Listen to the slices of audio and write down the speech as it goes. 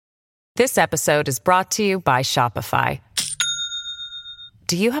This episode is brought to you by Shopify.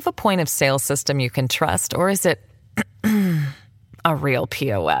 Do you have a point of sale system you can trust, or is it a real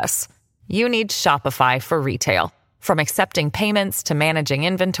POS? You need Shopify for retail. From accepting payments to managing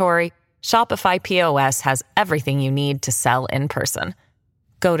inventory, Shopify POS has everything you need to sell in person.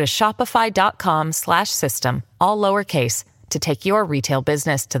 Go to shopify.com/system, all lowercase, to take your retail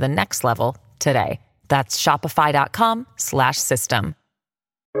business to the next level today. That's shopify.com/system.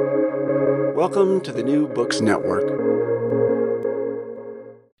 Welcome to the New Books Network.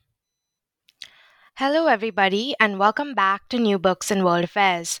 Hello, everybody, and welcome back to New Books and World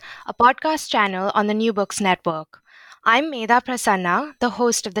Affairs, a podcast channel on the New Books Network. I'm Medha Prasanna, the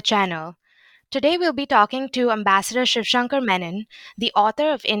host of the channel. Today, we'll be talking to Ambassador Shivshankar Menon, the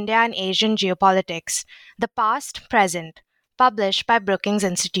author of India and Asian Geopolitics, The Past, Present, published by Brookings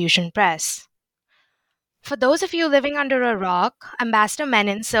Institution Press. For those of you living under a rock, Ambassador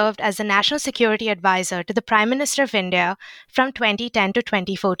Menon served as the National Security Advisor to the Prime Minister of India from 2010 to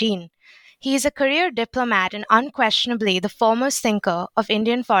 2014. He is a career diplomat and unquestionably the foremost thinker of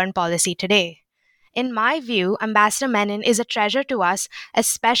Indian foreign policy today. In my view, Ambassador Menon is a treasure to us,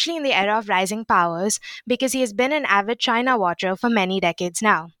 especially in the era of rising powers, because he has been an avid China watcher for many decades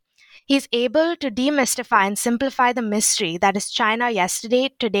now. He is able to demystify and simplify the mystery that is China yesterday,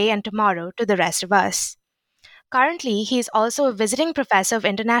 today, and tomorrow to the rest of us. Currently, he is also a visiting professor of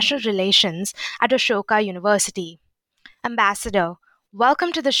international relations at Ashoka University. Ambassador,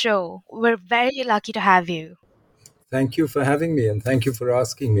 welcome to the show. We're very lucky to have you. Thank you for having me, and thank you for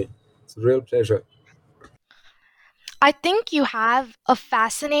asking me. It's a real pleasure. I think you have a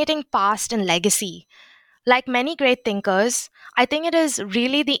fascinating past and legacy. Like many great thinkers, I think it is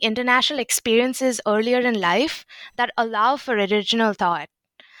really the international experiences earlier in life that allow for original thought.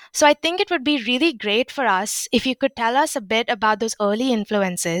 So I think it would be really great for us if you could tell us a bit about those early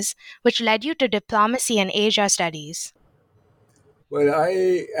influences which led you to diplomacy and Asia studies. Well,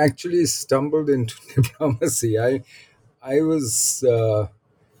 I actually stumbled into diplomacy. I was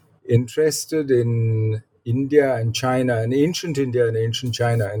interested in India and China, and ancient India and ancient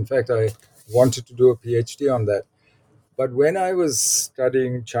China. In fact, I wanted to do a PhD on that. But when I was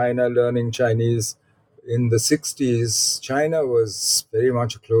studying China, learning Chinese in the 60s, China was very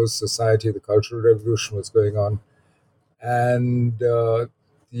much a closed society. The Cultural Revolution was going on. And the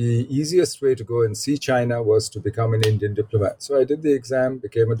easiest way to go and see China was to become an Indian diplomat. So I did the exam,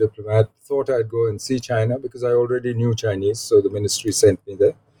 became a diplomat, thought I'd go and see China because I already knew Chinese, so the ministry sent me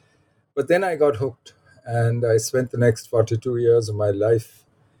there. But then I got hooked, and I spent the next 42 years of my life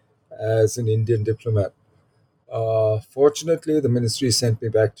as an Indian diplomat. Fortunately, the ministry sent me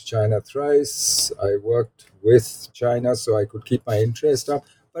back to China thrice. I worked with China so I could keep my interest up,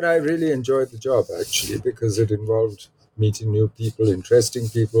 but I really enjoyed the job actually because it involved meeting new people, interesting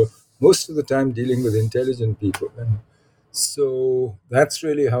people, most of the time dealing with intelligent people. And so that's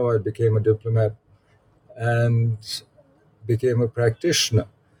really how I became a diplomat and became a practitioner.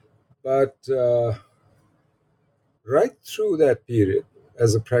 But right through that period,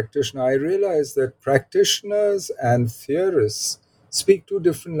 as a practitioner, I realized that practitioners and theorists speak two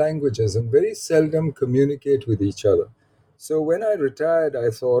different languages and very seldom communicate with each other. So when I retired, I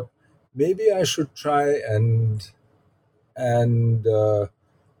thought maybe I should try and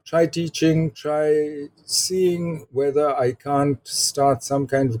try teaching, try seeing whether I can't start some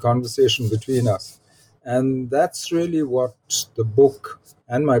kind of conversation between us. And that's really what the book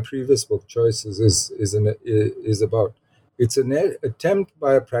and my previous book, Choices, is about. It's an attempt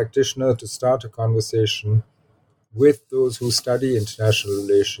by a practitioner to start a conversation with those who study international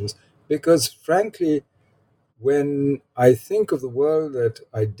relations. Because frankly, when I think of the world that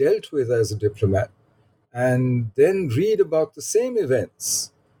I dealt with as a diplomat, and then read about the same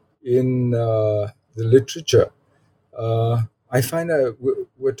events in the literature, I find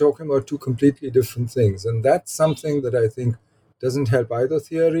we're talking about two completely different things. And that's something that I think doesn't help either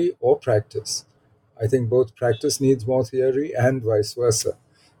theory or practice. I think both practice needs more theory and vice versa.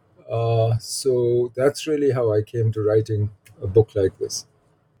 So that's really how I came to writing a book like this.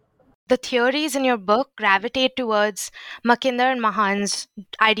 The theories in your book gravitate towards Mackinder and Mahan's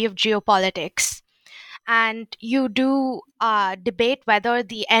idea of geopolitics. And you do debate whether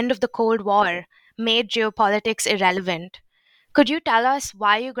the end of the Cold War made geopolitics irrelevant. Could you tell us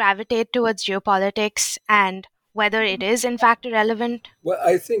why you gravitate towards geopolitics and whether it is in fact irrelevant? Well,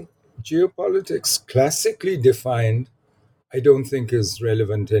 I think geopolitics, classically defined, I don't think is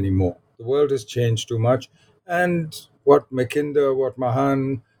relevant anymore. The world has changed too much. And what Mackinder, what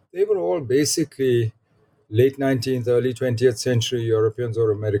Mahan, they were all basically late 19th, early 20th century Europeans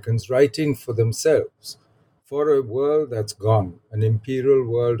or Americans writing for themselves for a world that's gone, an imperial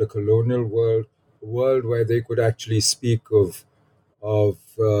world, a colonial world, a world where they could actually speak of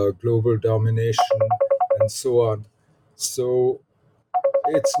global domination and so on. So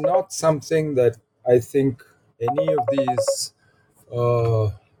it's not something that I think any of these,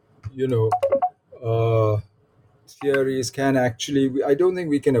 uh, you know, uh, theories can actually. I don't think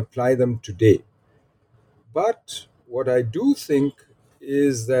we can apply them today. But what I do think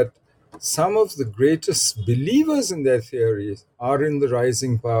is that some of the greatest believers in their theories are in the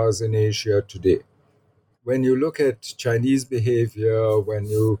rising powers in Asia today. When you look at Chinese behavior, when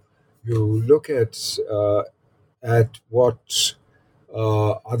you look at what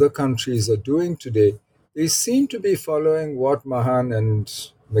other countries are doing today, they seem to be following what Mahan and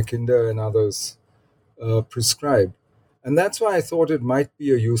Mackinder and others prescribed. And that's why I thought it might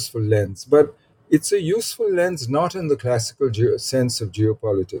be a useful lens. But it's a useful lens not in the classical sense of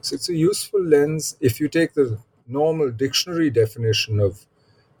geopolitics. It's a useful lens if you take the normal dictionary definition of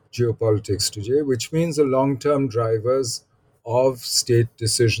geopolitics today, which means the long term drivers of state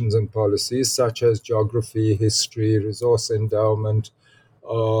decisions and policies, such as geography, history, resource endowment,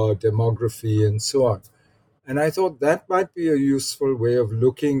 demography, and so on. And I thought that might be a useful way of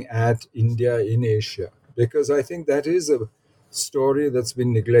looking at India in Asia, because I think that is a story that's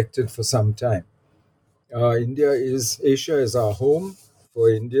been neglected for some time. Asia is our home for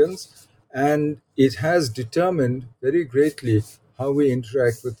Indians, and it has determined very greatly how we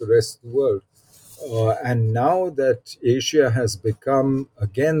interact with the rest of the world. And now that Asia has become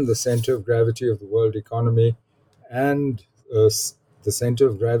again the center of gravity of the world economy and the center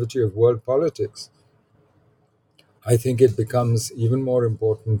of gravity of world politics, I think it becomes even more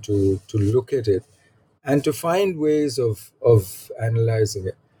important to look at it and to find ways of analyzing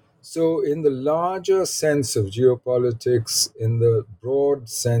it. So, in the larger sense of geopolitics, in the broad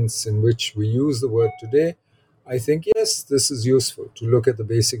sense in which we use the word today, I think, yes, this is useful to look at the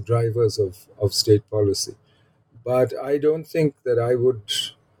basic drivers of state policy. But I don't think that I would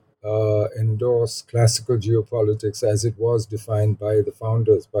endorse classical geopolitics as it was defined by the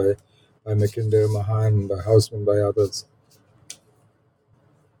founders, by Mackinder, Mahan, by Hausman, by others.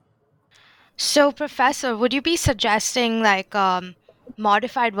 So, Professor, would you be suggesting like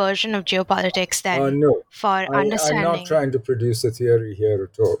modified version of geopolitics then No, for I'm not understanding? trying to produce a theory here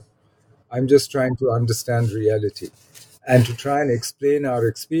at all. I'm just trying to understand reality and to try and explain our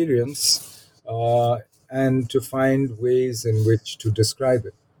experience and to find ways in which to describe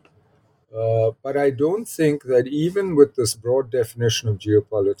it. But I don't think that even with this broad definition of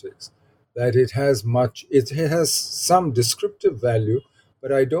geopolitics, that it has some descriptive value,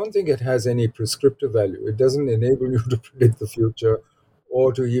 but I don't think it has any prescriptive value. It doesn't enable you to predict the future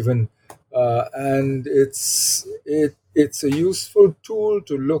or to even, and it's a useful tool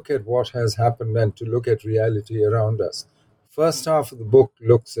to look at what has happened and to look at reality around us. First half of the book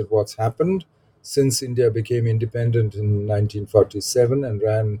looks at what's happened since India became independent in 1947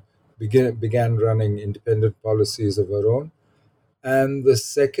 and began running independent policies of her own. And the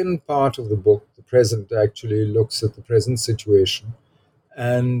second part of the book, the present, actually looks at the present situation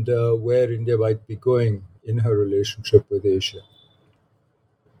and where India might be going in her relationship with Asia.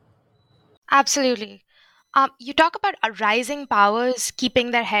 Absolutely. You talk about rising powers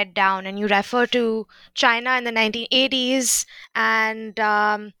keeping their head down, and you refer to China in the 1980s and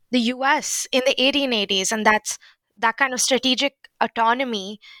the US in the 1880s, and that kind of strategic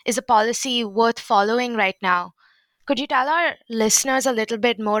autonomy is a policy worth following right now. Could you tell our listeners a little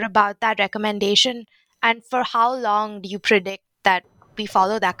bit more about that recommendation, and for how long do you predict that we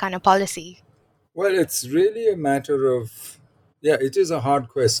follow that kind of policy? Well, it's really a matter of, yeah, it is a hard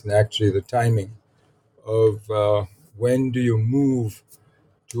question, actually, the timing of when do you move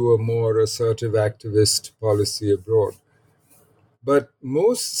to a more assertive activist policy abroad. But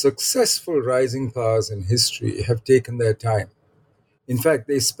most successful rising powers in history have taken their time. In fact,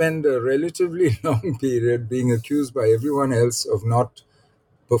 they spend a relatively long period being accused by everyone else of not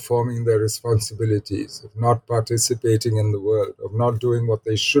performing their responsibilities, of not participating in the world, of not doing what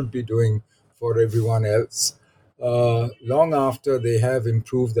they should be doing for everyone else, long after they have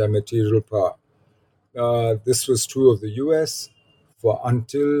improved their material power. This was true of the US for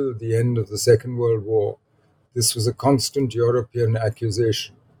until the end of the Second World War. This was a constant European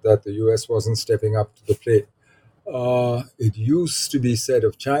accusation that the US wasn't stepping up to the plate. It used to be said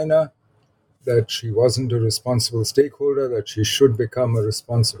of China that she wasn't a responsible stakeholder, that she should become a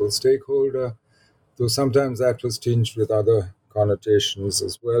responsible stakeholder, though sometimes that was tinged with other connotations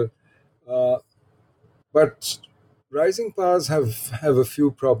as well. Uh, but rising powers have a few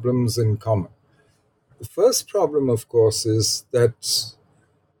problems in common. The first problem, of course, is that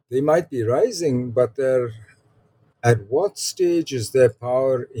they might be rising, but they're At what stage is their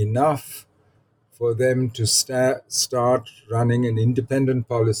power enough for them to start running an independent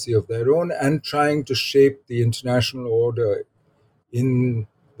policy of their own and trying to shape the international order in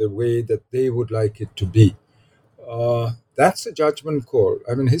the way that they would like it to be? That's a judgment call.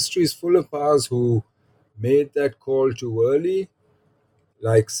 I mean, history is full of powers who made that call too early,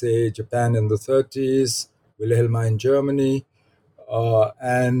 like, say, Japan in the 30s, Wilhelmine in Germany,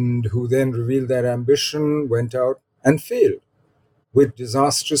 and who then revealed their ambition, went out and failed with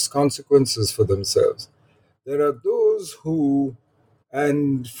disastrous consequences for themselves. There are those who,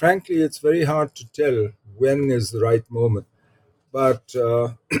 and frankly, it's very hard to tell when is the right moment, but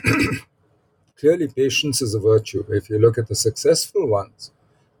clearly patience is a virtue. If you look at the successful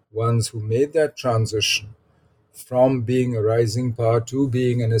ones who made that transition from being a rising power to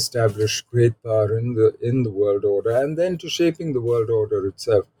being an established great power in the world order, and then to shaping the world order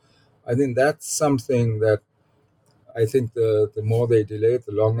itself, I think that's something that I think the more they delay it,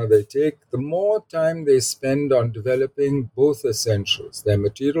 the longer they take, the more time they spend on developing both essentials, their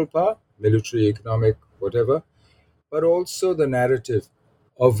material power, military, economic, whatever, but also the narrative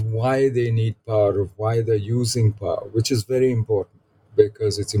of why they need power, of why they're using power, which is very important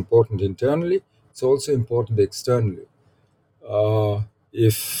because it's important internally, it's also important externally.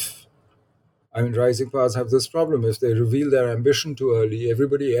 If I mean, rising powers have this problem. If they reveal their ambition too early,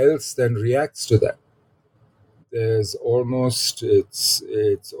 everybody else then reacts to that. There's almost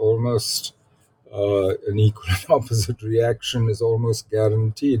it's almost an equal and opposite reaction is almost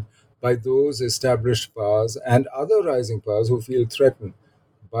guaranteed by those established powers and other rising powers who feel threatened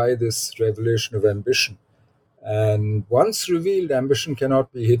by this revelation of ambition. And once revealed, ambition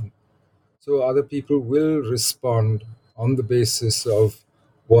cannot be hidden. So other people will respond on the basis of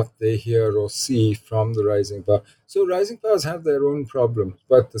what they hear or see from the rising power. So rising powers have their own problems,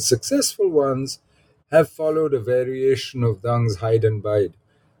 but the successful ones have followed a variation of Deng's hide and bide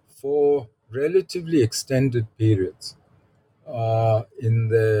for relatively extended periods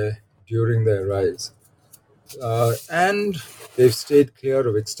during their rise. And they've stayed clear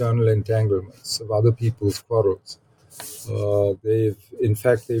of external entanglements, of other people's quarrels. In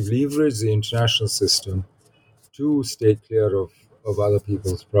fact, they've leveraged the international system to stay clear of other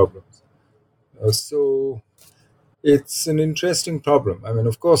people's problems. So it's an interesting problem. I mean,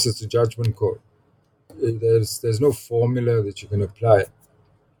 of course, it's a judgment call. There's no formula that you can apply,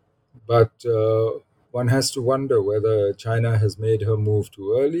 but one has to wonder whether China has made her move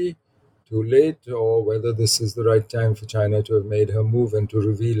too early, too late, or whether this is the right time for China to have made her move and to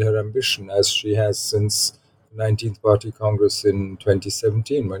reveal her ambition, as she has since the 19th Party Congress in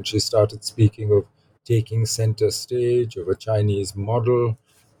 2017, when she started speaking of taking center stage, of a Chinese model,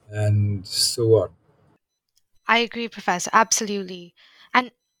 and so on. I agree, Professor, absolutely.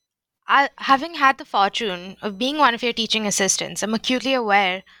 And having had the fortune of being one of your teaching assistants, I'm acutely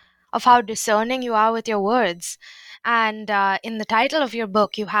aware of how discerning you are with your words. And in the title of your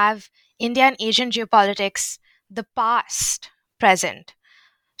book, you have India and Asian Geopolitics, the Past, Present.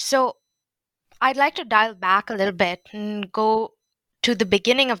 So I'd like to dial back a little bit and go to the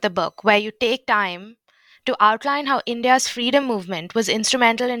beginning of the book, where you take time to outline how India's freedom movement was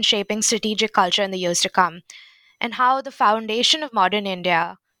instrumental in shaping strategic culture in the years to come, and how the foundation of modern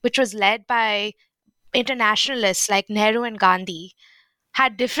India, which was led by internationalists like Nehru and Gandhi,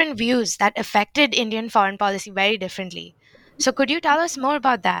 had different views that affected Indian foreign policy very differently. So, could you tell us more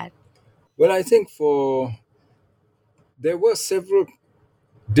about that? Well, I think there were several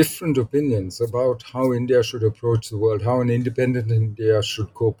different opinions about how India should approach the world, how an independent India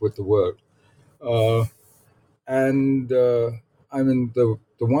should cope with the world. Uh, and I mean, the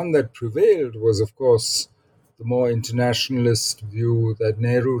one that prevailed was, of course, the more internationalist view that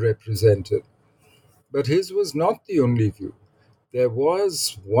Nehru represented. But his was not the only view. There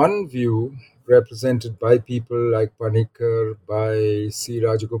was one view represented by people like Panikkar, by C.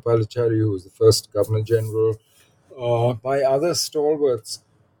 Rajagopalachari, who was the first Governor General, by other stalwarts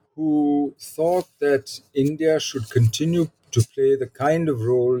who thought that India should continue to play the kind of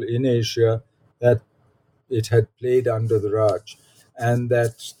role in Asia that it had played under the Raj, and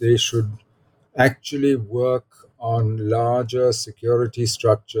that they should actually work on larger security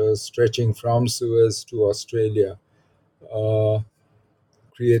structures stretching from Suez to Australia, uh,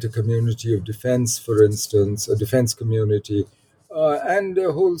 create a community of defense, for instance, a defense community, and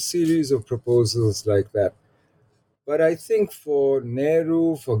a whole series of proposals like that. But I think for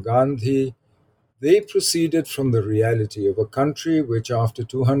Nehru, for Gandhi, they proceeded from the reality of a country which, after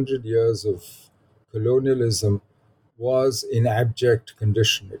 200 years of colonialism, was in abject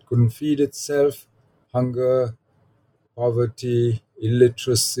condition. It couldn't feed itself, hunger, poverty,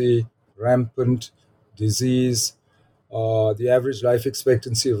 illiteracy, rampant disease, The average life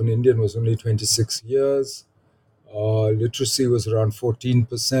expectancy of an Indian was only 26 years. Literacy was around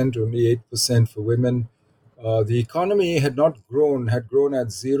 14%, only 8% for women. The economy had not grown, had grown at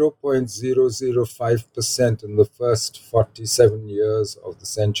 0.005% in the first 47 years of the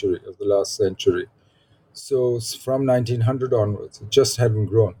century, of the last century. So from 1900 onwards, it just hadn't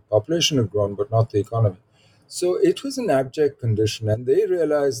grown. Population had grown, but not the economy. So it was an abject condition, and they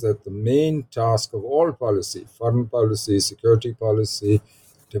realized that the main task of all policy, foreign policy, security policy,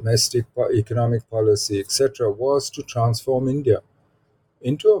 economic policy, etc., was to transform India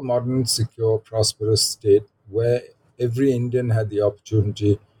into a modern, secure, prosperous state where every Indian had the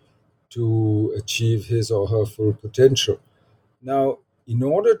opportunity to achieve his or her full potential. Now, in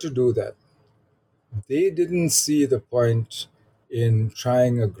order to do that, they didn't see the point in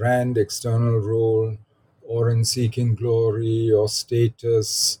trying a grand external role or in seeking glory or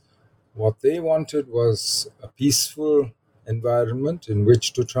status. What they wanted was a peaceful environment in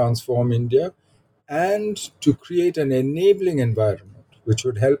which to transform India and to create an enabling environment which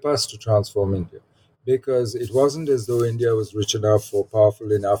would help us to transform India. Because it wasn't as though India was rich enough or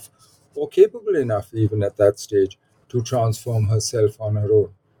powerful enough or capable enough, even at that stage, to transform herself on her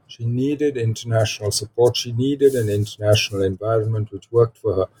own. She needed international support. She needed an international environment which worked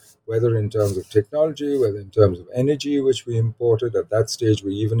for her, whether in terms of technology, whether in terms of energy, which we imported. At that stage,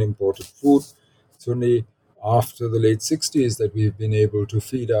 we even imported food. It's only after the late 60s that we've been able to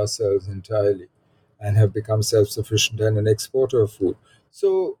feed ourselves entirely and have become self sufficient and an exporter of food.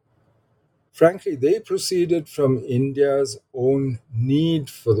 So, frankly, they proceeded from India's own need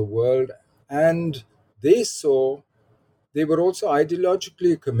for the world, and they saw they were also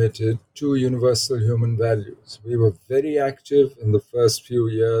ideologically committed to universal human values. We were very active in the first few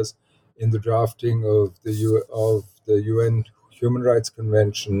years in the drafting of the UN human rights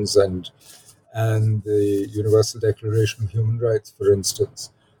conventions and the Universal Declaration of Human Rights, for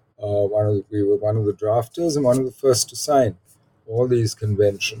instance. We were one of the drafters and one of the first to sign all these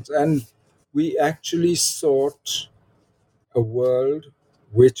conventions. And we actually sought a world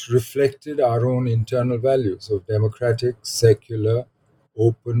which reflected our own internal values of democratic, secular,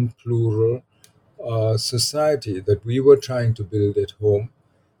 open, plural society that we were trying to build at home.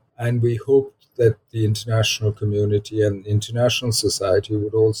 And we hoped that the international community and international society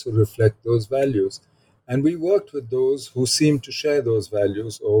would also reflect those values. And we worked with those who seemed to share those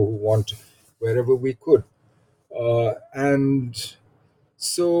values or who want wherever we could. And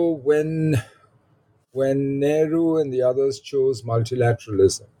so when Nehru and the others chose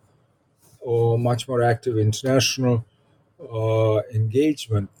multilateralism or much more active international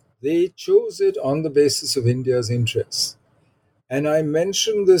engagement, they chose it on the basis of India's interests. And I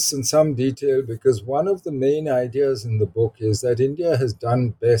mention this in some detail because one of the main ideas in the book is that India has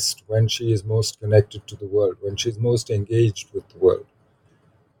done best when she is most connected to the world, when she's most engaged with the world.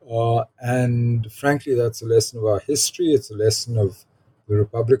 And frankly, that's a lesson of our history. It's a lesson of the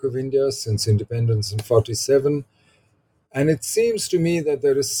Republic of India since independence in 47. And it seems to me that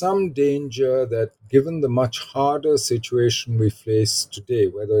there is some danger that, given the much harder situation we face today,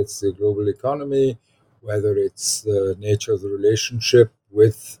 whether it's the global economy, whether it's the nature of the relationship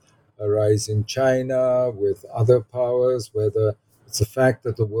with a rising China, with other powers, whether it's the fact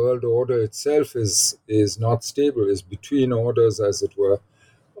that the world order itself is not stable, is between orders, as it were,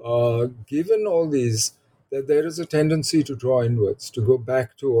 given all these, that there is a tendency to draw inwards, to go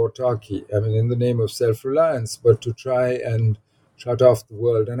back to autarky, I mean, in the name of self reliance, but to try and shut off the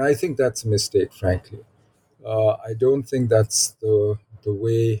world. And I think that's a mistake, frankly. I don't think that's the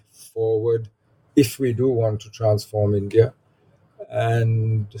way forward if we do want to transform India.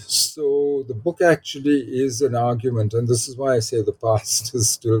 And so the book actually is an argument, and this is why I say the past is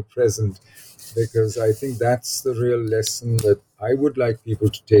still present, because I think that's the real lesson that I would like people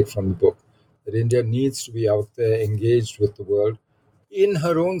to take from the book, that India needs to be out there engaged with the world in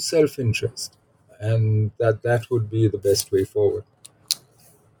her own self-interest, and that would be the best way forward.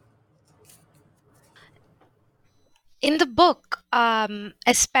 In the book,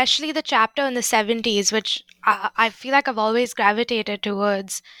 especially the chapter in the 70s, which I feel like I've always gravitated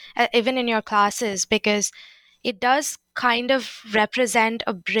towards, even in your classes, because it does kind of represent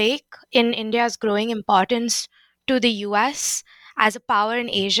a break in India's growing importance to the US as a power in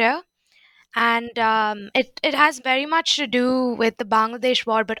Asia. And it has very much to do with the Bangladesh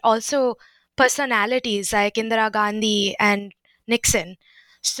war, but also personalities like Indira Gandhi and Nixon.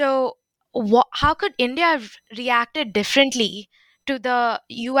 So, how could India have reacted differently to the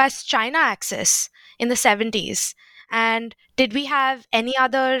US China axis in the 70s? And did we have any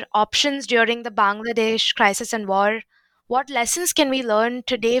other options during the Bangladesh crisis and war? What lessons can we learn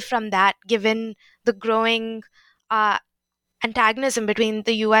today from that, given the growing antagonism between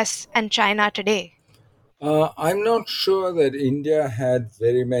the US and China today? I'm not sure that India had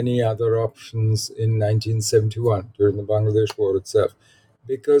very many other options in 1971 during the Bangladesh War itself,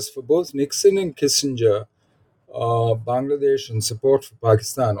 because for both Nixon and Kissinger, Bangladesh and support for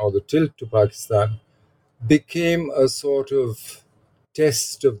Pakistan, or the tilt to Pakistan, became a sort of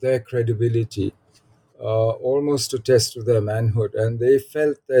test of their credibility, almost a test of their manhood. And they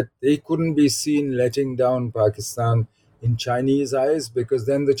felt that they couldn't be seen letting down Pakistan in Chinese eyes, because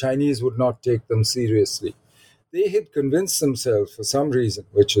then the Chinese would not take them seriously. They had convinced themselves for some reason,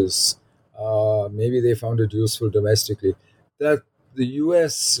 which is maybe they found it useful domestically, that the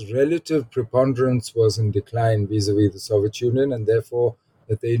US relative preponderance was in decline vis-a-vis the Soviet Union, and therefore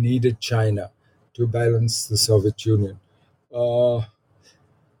that they needed China to balance the Soviet Union. Uh,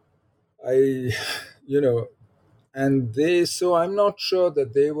 I, you know, and so I'm not sure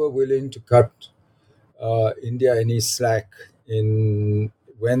that they were willing to cut India any slack in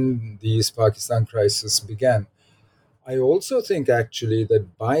when these Pakistan crisis began. I also think actually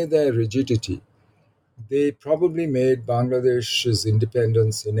that by their rigidity, they probably made Bangladesh's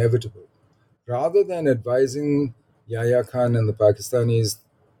independence inevitable. Rather than advising Yahya Khan and the Pakistanis,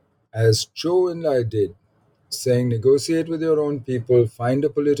 as Zhou Enlai did, saying negotiate with your own people, find a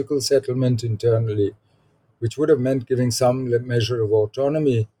political settlement internally, which would have meant giving some measure of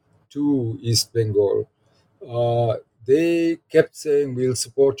autonomy to East Bengal. They kept saying, we'll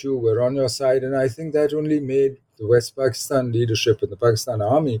support you, we're on your side. And I think that only made the West Pakistan leadership and the Pakistan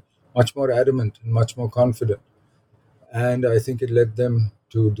army much more adamant and much more confident. And I think it led them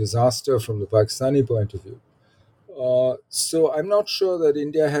to disaster from the Pakistani point of view. So I'm not sure that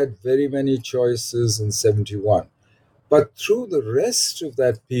India had very many choices in 71. But through the rest of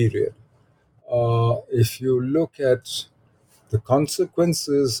that period, if you look at the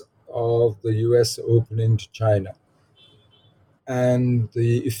consequences of the US opening to China and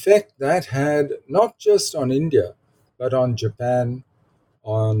the effect that had not just on India, but on Japan,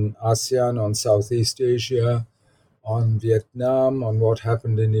 on ASEAN, on Southeast Asia, on Vietnam, on what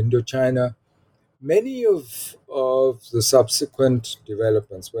happened in Indochina, many of the subsequent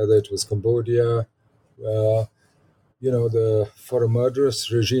developments, whether it was Cambodia, uh, for a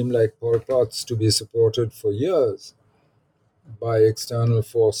murderous regime like Pol Pot's to be supported for years by external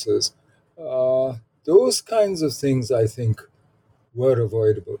forces, those kinds of things, I think, were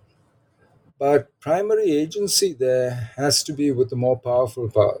avoidable. But primary agency there has to be with the more powerful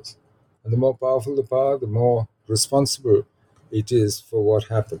powers. And the more powerful the power, the more responsible it is for what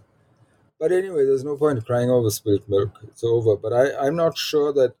happened. But anyway, there's no point crying over spilt milk. It's over. But I'm not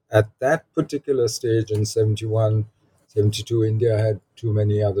sure that at that particular stage in 71, 72, India had too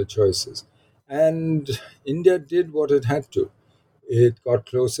many other choices. And India did what it had to. It got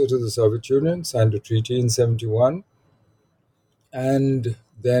closer to the Soviet Union, signed a treaty in 71, and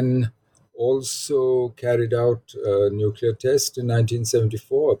then also carried out a nuclear test in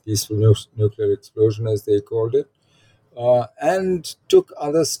 1974, a peaceful nuclear explosion, as they called it, and took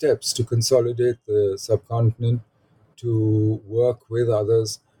other steps to consolidate the subcontinent, to work with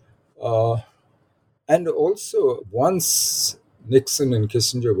others. Uh, and also, once Nixon and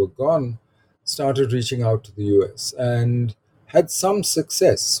Kissinger were gone, started reaching out to the US and had some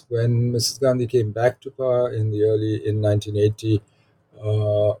success when Mrs. Gandhi came back to power in 1980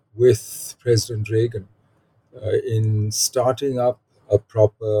 with President Reagan in starting up a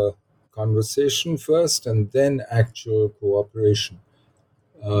proper conversation first and then actual cooperation,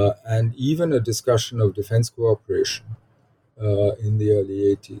 and even a discussion of defense cooperation in the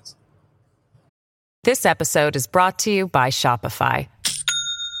early 80s. This episode is brought to you by Shopify.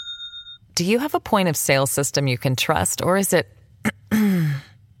 Do you have a point of sale system you can trust, or is it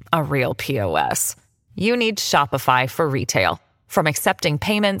a real POS? You need Shopify for retail. From accepting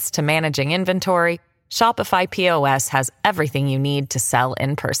payments to managing inventory, Shopify POS has everything you need to sell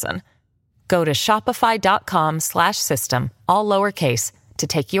in person. Go to shopify.com/system, all lowercase, to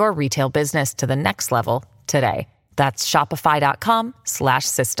take your retail business to the next level today. That's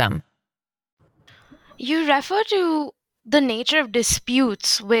shopify.com/system. You refer to the nature of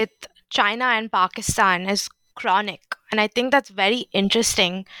disputes with China and Pakistan as chronic, and I think that's very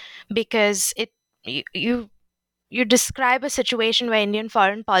interesting because you describe a situation where Indian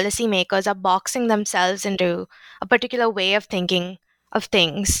foreign policy makers are boxing themselves into a particular way of thinking of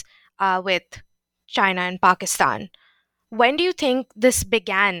things with China and Pakistan. When do you think this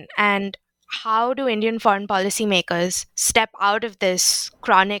began, and how do Indian foreign policy makers step out of this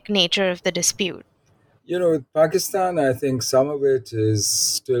chronic nature of the dispute? With Pakistan, I think some of it is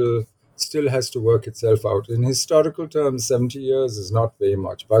still has to work itself out. In historical terms, 70 years is not very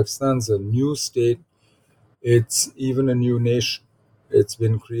much. Pakistan's a new state It's even a new nation. It's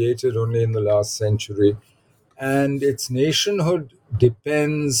been created only in the last century, and its nationhood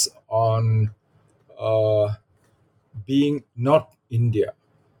depends on uh, being not India.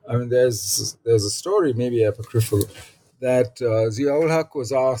 I mean, there's a story, maybe apocryphal, that Ziaul Haq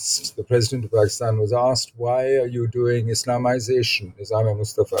was asked, the president of Pakistan was asked, why are you doing Islamization, Islam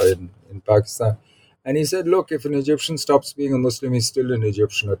Mustafa in Pakistan? And he said, look, if an Egyptian stops being a Muslim, he's still an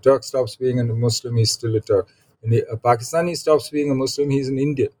Egyptian. A Turk stops being a Muslim, he's still a Turk. And a Pakistani stops being a Muslim, he's an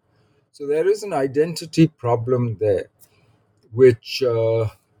Indian. So there is an identity problem there, which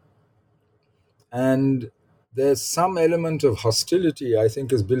and there's some element of hostility, I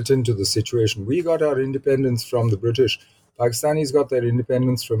think, is built into the situation. We got our independence from the British. Pakistanis got their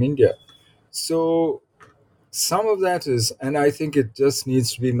independence from India. So some of that is, and I think it just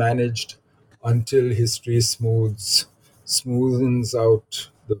needs to be managed until history smoothens out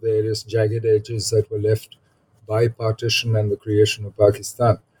the various jagged edges that were left by partition and the creation of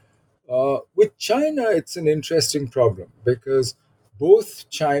Pakistan. With China, it's an interesting problem because both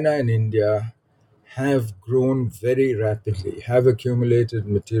China and India have grown very rapidly, have accumulated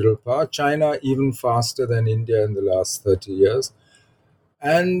material power. China even faster than India in the last 30 years.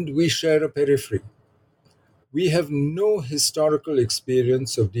 And we share a periphery. We have no historical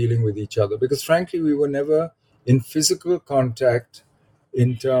experience of dealing with each other because, frankly, we were never in physical contact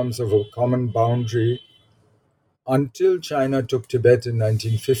in terms of a common boundary until China took Tibet in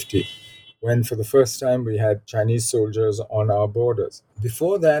 1950, when for the first time we had Chinese soldiers on our borders.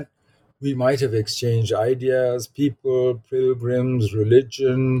 Before that, we might have exchanged ideas, people, pilgrims,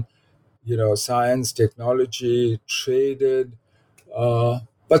 religion, science, technology, traded,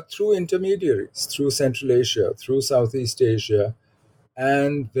 but through intermediaries, through Central Asia, through Southeast Asia,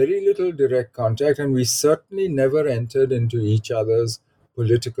 and very little direct contact. And we certainly never entered into each other's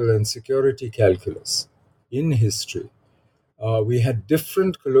political and security calculus in history. We had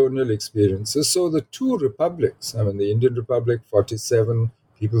different colonial experiences. So the two republics, I mean, the Indian Republic, 47,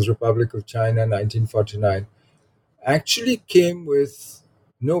 People's Republic of China, 1949, actually came with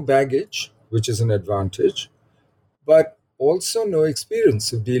no baggage, which is an advantage, but also no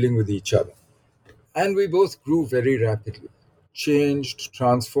experience of dealing with each other. And we both grew very rapidly, changed,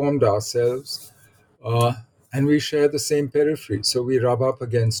 transformed ourselves, uh, and we share the same periphery. So we rub up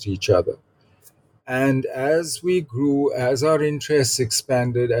against each other. And as we grew, as our interests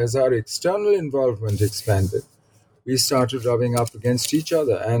expanded, as our external involvement expanded, we started rubbing up against each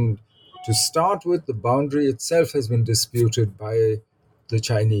other. And to start with, the boundary itself has been disputed by the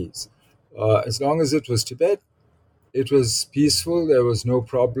Chinese. As long as it was Tibet, it was peaceful, there was no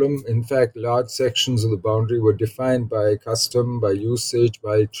problem. In fact, large sections of the boundary were defined by custom, by usage,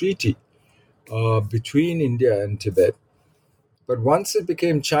 by treaty between India and Tibet. But once it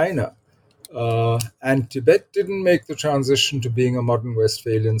became China, and Tibet didn't make the transition to being a modern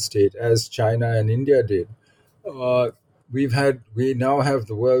Westphalian state as China and India did. Uh, we now have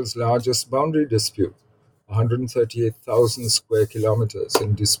the world's largest boundary dispute, 138,000 square kilometers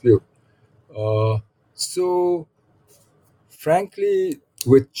in dispute. So, frankly,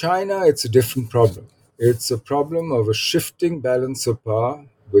 with China, it's a different problem. It's a problem of a shifting balance of power,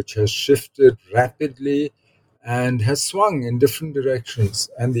 which has shifted rapidly and has swung in different directions.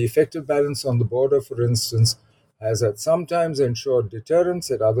 And the effective balance on the border, for instance, has at some times ensured deterrence,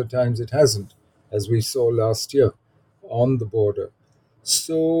 at other times it hasn't, as we saw last year on the border.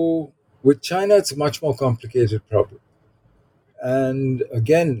 So with China, it's a much more complicated problem. And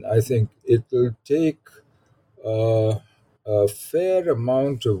again, I think it will take uh, a fair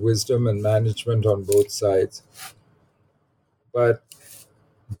amount of wisdom and management on both sides. But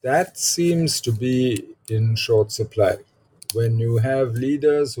that seems to be in short supply. When you have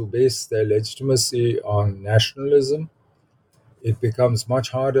leaders who base their legitimacy on nationalism, it becomes much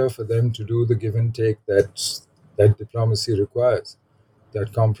harder for them to do the give and take that diplomacy requires,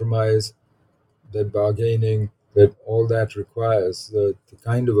 that compromise, that bargaining, that all that requires, the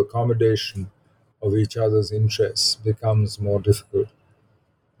kind of accommodation of each other's interests becomes more difficult.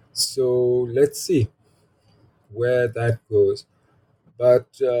 So let's see where that goes. But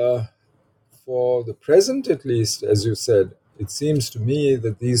for the present, at least, as you said, it seems to me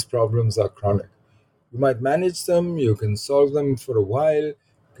that these problems are chronic. You might manage them, you can solve them for a while, you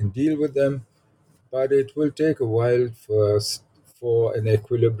can deal with them, but it will take a while for an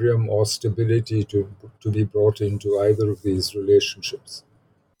equilibrium or stability to be brought into either of these relationships.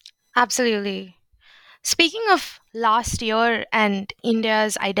 Absolutely. Speaking of last year and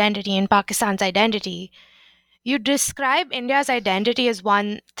India's identity and Pakistan's identity, you describe India's identity as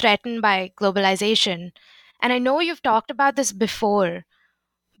one threatened by globalization. And I know you've talked about this before,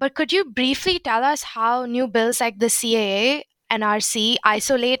 But could you briefly tell us how new bills like the CAA and RC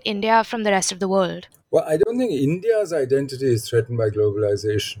isolate India from the rest of the world? Well, I don't think India's identity is threatened by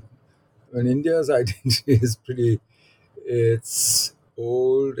globalization. I mean, India's identity is pretty, it's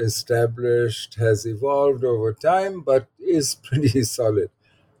old, established, has evolved over time, but is pretty solid.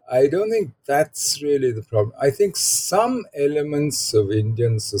 I don't think that's really the problem. I think some elements of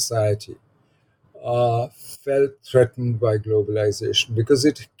Indian society felt threatened by globalization because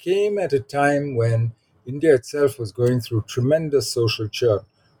it came at a time when India itself was going through tremendous social churn,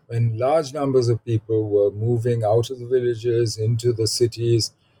 when large numbers of people were moving out of the villages into the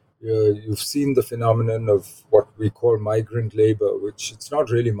cities. You've seen the phenomenon of what we call migrant labor, which it's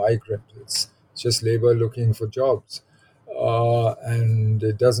not really migrant, it's just labor looking for jobs. And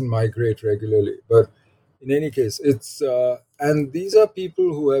it doesn't migrate regularly. But in any case, and these are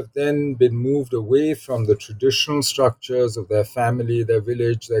people who have then been moved away from the traditional structures of their family, their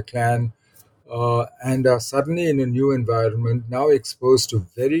village, their clan, and are suddenly in a new environment, now exposed to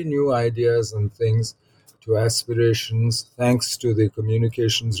very new ideas and things, to aspirations, thanks to the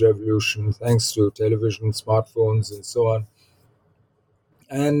communications revolution, thanks to television, smartphones, and so on.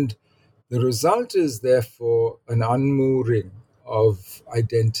 And the result is, therefore, an unmooring of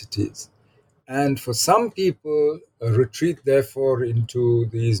identities. And for some people, a retreat, therefore, into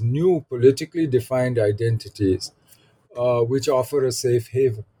these new politically defined identities, which offer a safe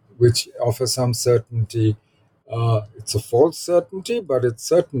haven, which offer some certainty. It's a false certainty, but it's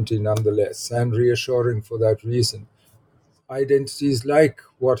certainty nonetheless, and reassuring for that reason. Identities like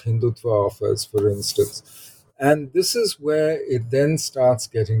what Hindutva offers, for instance. And this is where it then starts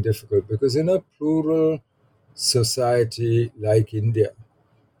getting difficult, because in a plural society like India,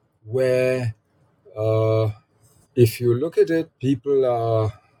 where if you look at it, people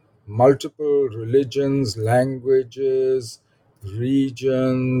are multiple religions, languages,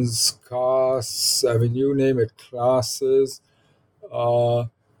 regions, castes, I mean, you name it, classes. Uh,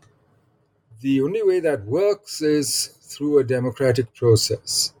 the only way that works is through a democratic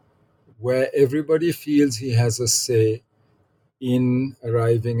process where everybody feels he has a say in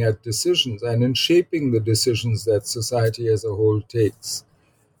arriving at decisions and in shaping the decisions that society as a whole takes.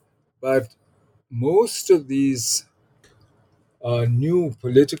 But most of these new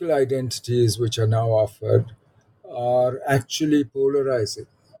political identities which are now offered are actually polarizing,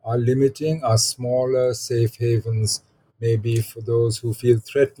 are limiting, are smaller safe havens, maybe for those who feel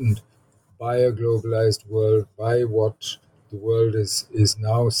threatened by a globalized world, by what the world is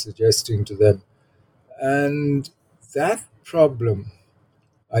now suggesting to them. And that problem,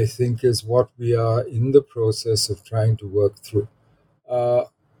 I think, is what we are in the process of trying to work through. Uh,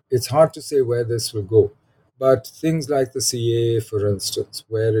 it's hard to say where this will go, but things like the CAA, for instance,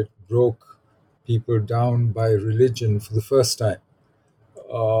 where it broke people down by religion for the first time,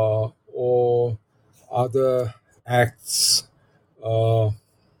 or other acts uh,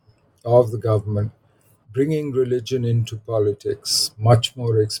 of the government bringing religion into politics much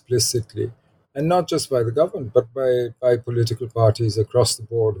more explicitly, and not just by the government, but by political parties across the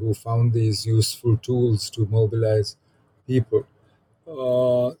board who found these useful tools to mobilize people.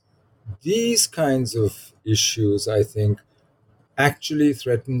 Uh, these kinds of issues, I think, actually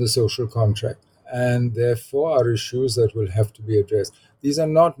threaten the social contract and therefore are issues that will have to be addressed. These are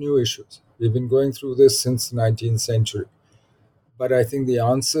not new issues. We've been going through this since the 19th century. But I think the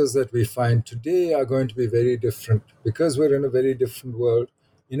answers that we find today are going to be very different because we're in a very different world,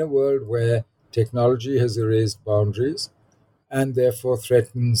 in a world where technology has erased boundaries and therefore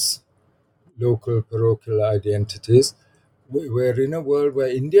threatens local parochial identities. We're in a world where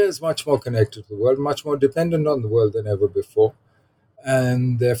India is much more connected to the world, much more dependent on the world than ever before,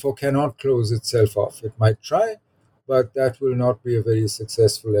 and therefore cannot close itself off. It might try, but that will not be a very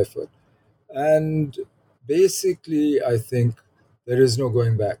successful effort. And basically, I think there is no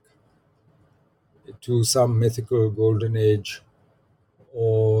going back to some mythical golden age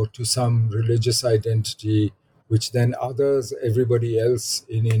or to some religious identity which then others everybody else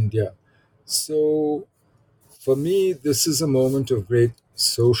in India. So for me, this is a moment of great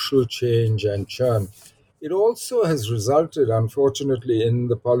social change and churn. It also has resulted, unfortunately, in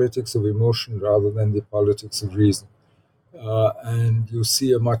the politics of emotion rather than the politics of reason. And you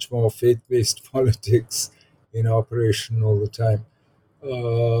see a much more faith based politics in operation all the time,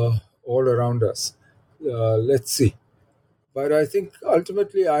 all around us. Let's see. But I think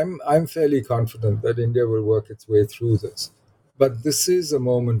ultimately, I'm fairly confident that India will work its way through this. But this is a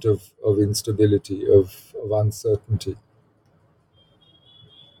moment of instability, of uncertainty.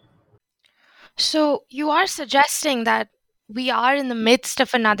 So, you are suggesting that we are in the midst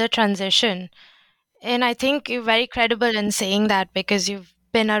of another transition. And I think you're very credible in saying that because you've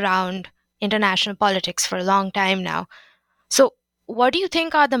been around international politics for a long time now. So, what do you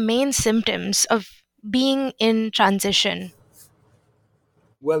think are the main symptoms of being in transition?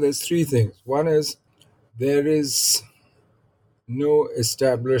 Well, there's three things. One is there is no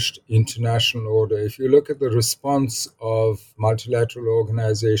established international order. If you look at the response of multilateral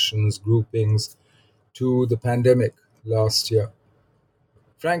organizations, groupings to the pandemic last year,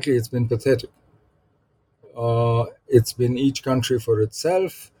 frankly, it's been pathetic. It's been each country for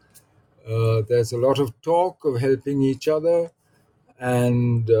itself. There's a lot of talk of helping each other,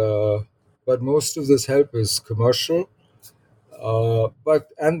 and but most of this help is commercial.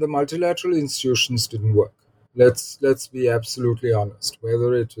 And the multilateral institutions didn't work. Let's be absolutely honest.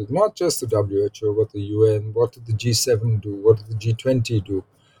 Whether it was not just the WHO, but the UN, what did the G7 do? What did the G20 do?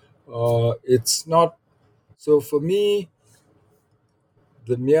 It's not. So for me,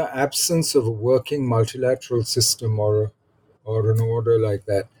 the mere absence of a working multilateral system or an order like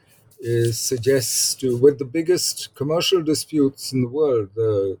that suggests to, with the biggest commercial disputes in the world,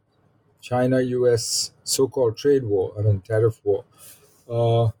 the China-US so-called trade war, tariff war,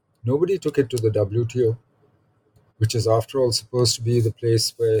 nobody took it to the WTO, which is after all supposed to be the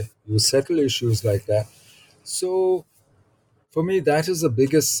place where you settle issues like that. So for me, that is the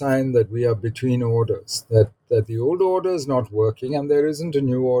biggest sign that we are between orders, that the old order is not working and there isn't a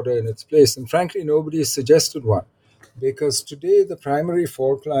new order in its place. And frankly, nobody has suggested one, because today the primary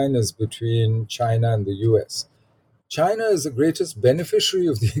fault line is between China and the US. China is the greatest beneficiary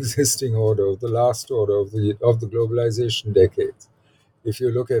of the existing order, of the last order, of the globalization decades, if you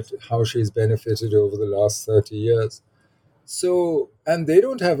look at how she's benefited over the last 30 years. So, and they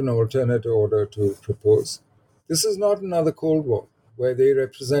don't have an alternate order to propose. This is not another Cold War, where they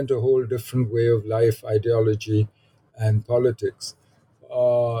represent a whole different way of life, ideology, and politics.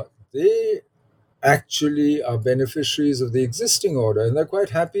 They actually are beneficiaries of the existing order, and they're quite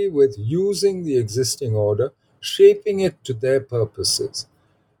happy with using the existing order, shaping it to their purposes.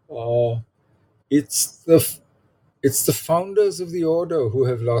 Uh, it's the it's the founders of the order who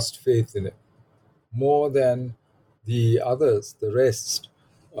have lost faith in it more than the others, the rest.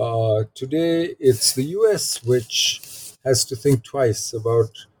 Today, it's the US which has to think twice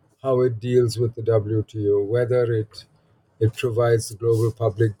about how it deals with the WTO, whether it provides the global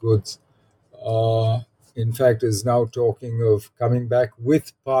public goods. In fact, is now talking of coming back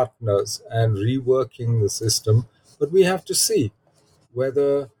with partners and reworking the system. But we have to see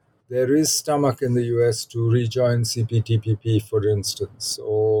whether there is stomach in the US to rejoin CPTPP, for instance,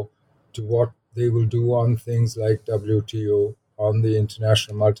 or to what they will do on things like WTO, on the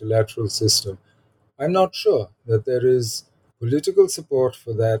international multilateral system. I'm not sure that there is political support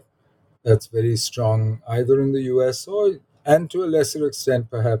for that that's very strong, either in the US and to a lesser extent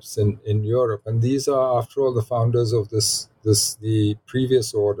perhaps in Europe. And these are, after all, the founders of the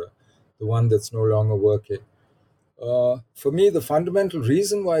previous order, the one that's no longer working. For me, the fundamental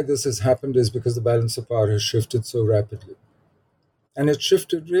reason why this has happened is because the balance of power has shifted so rapidly. And it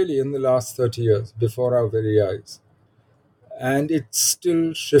shifted really in the last 30 years, before our very eyes. And it's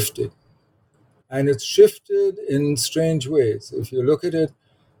still shifting. And it's shifted in strange ways. If you look at it,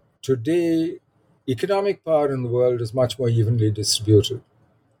 today, economic power in the world is much more evenly distributed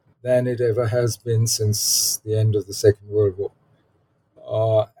than it ever has been since the end of the Second World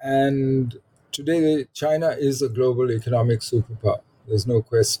War. And today, China is a global economic superpower. There's no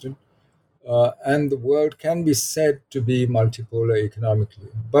question. And the world can be said to be multipolar economically.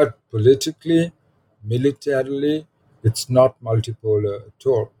 But politically, militarily, it's not multipolar at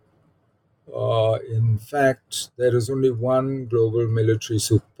all. In fact, there is only one global military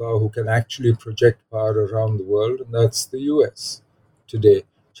superpower who can actually project power around the world, and that's the US today.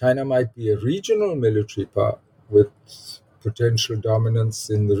 China might be a regional military power with potential dominance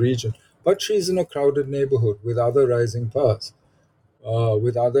in the region, but she's in a crowded neighborhood with other rising powers,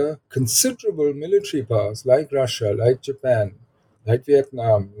 with other considerable military powers like Russia, like Japan, like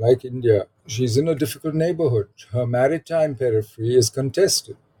Vietnam, like India. She's in a difficult neighborhood. Her maritime periphery is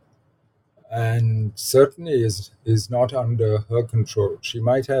contested and certainly is not under her control. She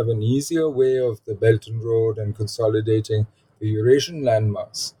might have an easier way of the Belt and Road and consolidating the Eurasian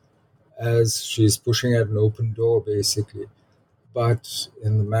landmass, as she's pushing at an open door, basically. But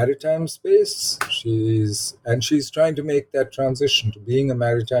in the maritime space, she's trying to make that transition to being a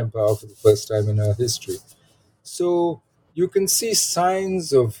maritime power for the first time in her history. So you can see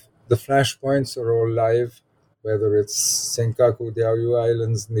signs of the flashpoints are all live, whether it's Senkaku, the Diaoyu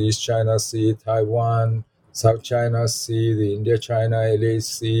Islands in the East China Sea, Taiwan, South China Sea, the India-China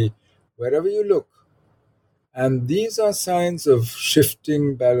LAC, wherever you look. And these are signs of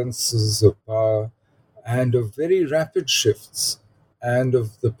shifting balances of power and of very rapid shifts. and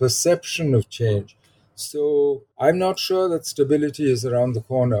of the perception of change. So I'm not sure that stability is around the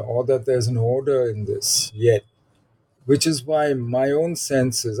corner or that there's an order in this yet, which is why my own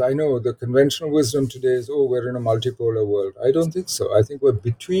sense is, I know the conventional wisdom today is, oh, we're in a multipolar world. I don't think so. I think we're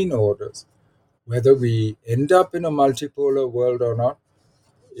between orders. Whether we end up in a multipolar world or not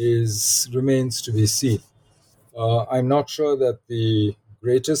is remains to be seen. I'm not sure that the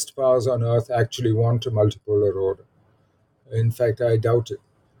greatest powers on earth actually want a multipolar order. In fact, I doubt it.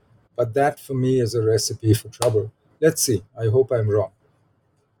 But that for me is a recipe for trouble. Let's see. I hope I'm wrong.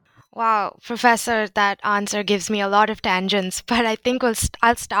 Wow, Professor, that answer gives me a lot of tangents, but I think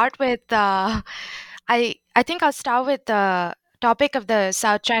I'll start with I think I'll start with the topic of the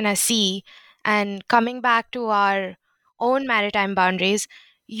South China Sea and coming back to our own maritime boundaries.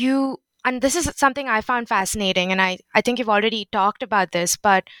 You and this is something I found fascinating, and I think you've already talked about this,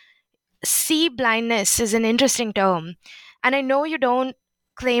 but sea blindness is an interesting term, and I know you don't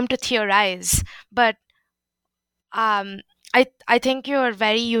claim to theorize, but um, I think you're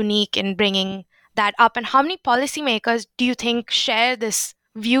very unique in bringing that up. And how many policymakers do you think share this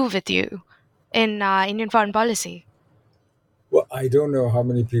view with you in Indian foreign policy? Well, I don't know how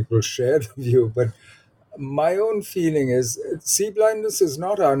many people share the view, but my own feeling is sea blindness is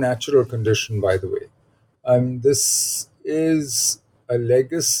not our natural condition, by the way. This is a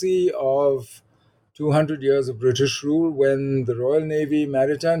legacy of 200 years of British rule when the Royal Navy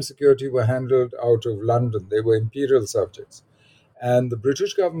maritime security were handled out of London. They were imperial subjects. And the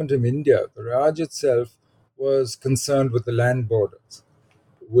British government of India, the Raj itself, was concerned with the land borders,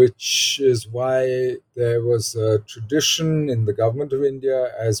 which is why there was a tradition in the government of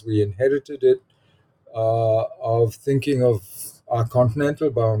India, as we inherited it, of thinking of our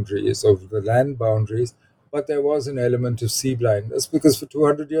continental boundaries, of the land boundaries, but there was an element of sea blindness because for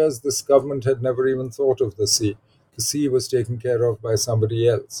 200 years this government had never even thought of the sea. The sea was taken care of by somebody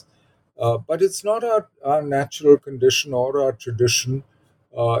else. But it's not our natural condition or our tradition.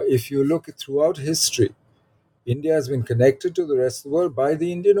 If you look throughout history, India has been connected to the rest of the world by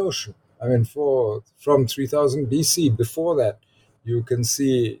the Indian Ocean. I mean, from 3000 BC, before that, you can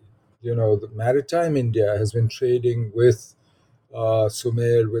see, the maritime India has been trading with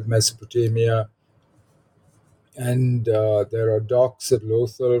Sumer, with Mesopotamia, and there are docks at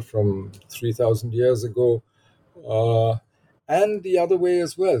Lothal from 3000 years ago. Uh, and the other way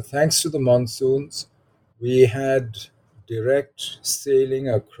as well. Thanks to the monsoons, we had direct sailing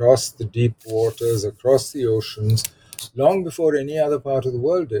across the deep waters, across the oceans, long before any other part of the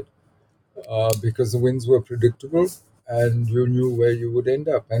world did, because the winds were predictable and you knew where you would end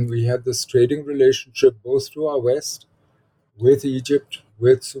up. And we had this trading relationship both to our west with Egypt,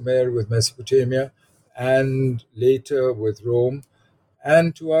 with Sumer, with Mesopotamia, and later with Rome,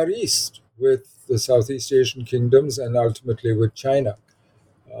 and to our east with the Southeast Asian kingdoms and ultimately with China.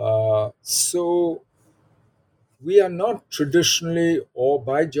 So we are not traditionally or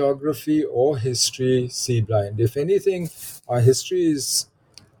by geography or history sea blind. If anything, our history is,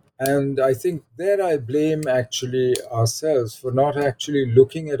 and I think there I blame actually ourselves for not actually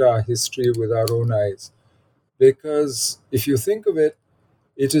looking at our history with our own eyes. Because if you think of it,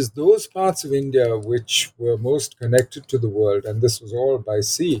 it is those parts of India which were most connected to the world, and this was all by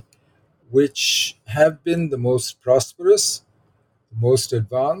sea, which have been the most prosperous, the most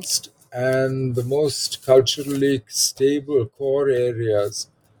advanced, and the most culturally stable core areas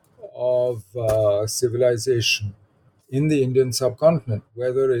of civilization in the Indian subcontinent,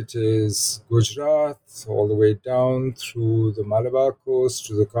 whether it is Gujarat all the way down through the Malabar coast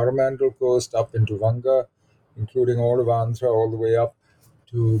to the Coromandel coast up into Vanga, including all of Andhra, all the way up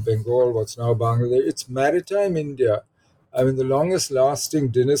to Bengal, what's now Bangladesh. It's maritime India. I mean, the longest lasting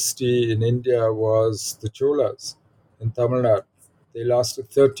dynasty in India was the Cholas in Tamil Nadu. They lasted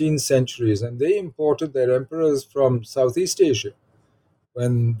 13 centuries and they imported their emperors from Southeast Asia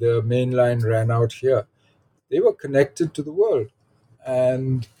when the main line ran out here. They were connected to the world.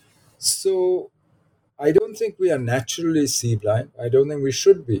 And so I don't think we are naturally sea blind. I don't think we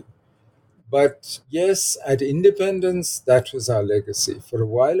should be. But yes, at independence, that was our legacy for a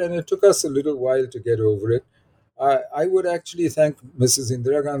while, and it took us a little while to get over it. I would actually thank Mrs.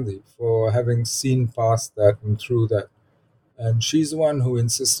 Indira Gandhi for having seen past that and through that. And she's the one who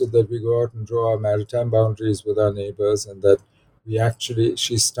insisted that we go out and draw our maritime boundaries with our neighbors, and that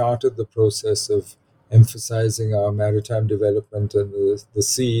she started the process of emphasizing our maritime development and the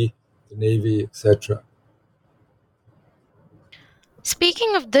sea, the navy, etc.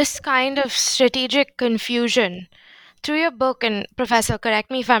 Speaking of this kind of strategic confusion, through your book, and Professor,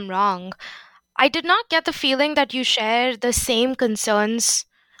 correct me if I'm wrong, I did not get the feeling that you share the same concerns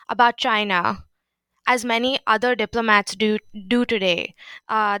about China as many other diplomats do today.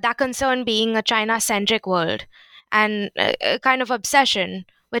 That concern being a China-centric world and a kind of obsession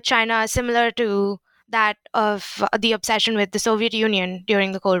with China similar to that of the obsession with the Soviet Union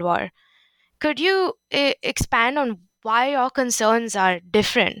during the Cold War. Could you expand on why your concerns are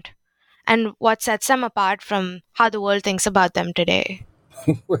different and what sets them apart from how the world thinks about them today?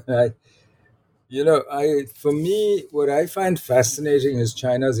 Well, for me, what I find fascinating is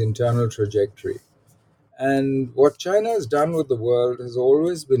China's internal trajectory. And what China has done with the world has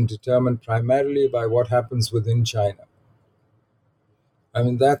always been determined primarily by what happens within China. I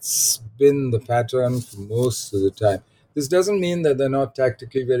mean, that's been the pattern for most of the time. This doesn't mean that they're not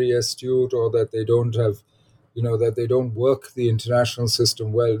tactically very astute or that they don't have, that they don't work the international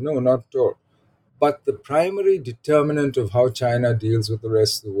system well. No, not at all. But the primary determinant of how China deals with the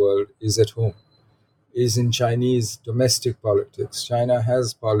rest of the world is at home, is in Chinese domestic politics. China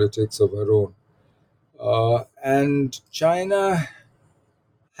has politics of her own. And China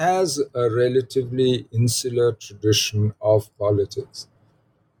has a relatively insular tradition of politics,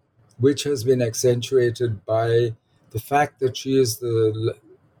 which has been accentuated by the fact that she is the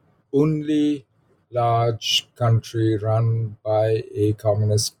only large country run by a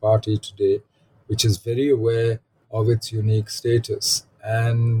communist party today, which is very aware of its unique status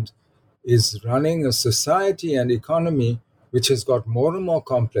and is running a society and economy which has got more and more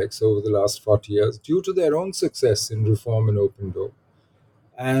complex over the last 40 years due to their own success in reform and open door.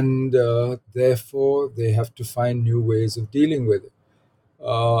 And therefore, they have to find new ways of dealing with it,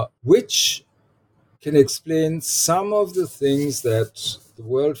 which can explain some of the things that the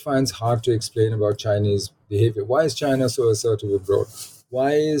world finds hard to explain about Chinese behavior. Why is China so assertive abroad?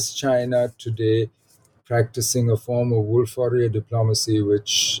 Why is China today practicing a form of wolf warrior diplomacy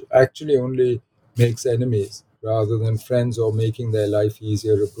which actually only makes enemies rather than friends or making their life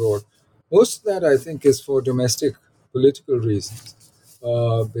easier abroad? Most of that, I think, is for domestic political reasons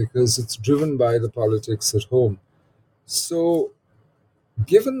because it's driven by the politics at home. So,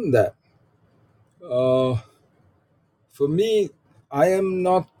 given that, uh, for me, I am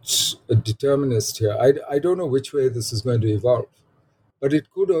not a determinist here. I don't know which way this is going to evolve, but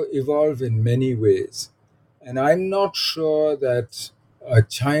it could evolve in many ways. And I'm not sure that a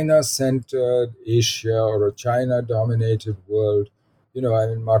China centered Asia or a China dominated world,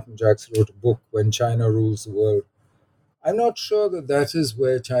 Martin Jacks wrote a book, When China Rules the World. I'm not sure that that is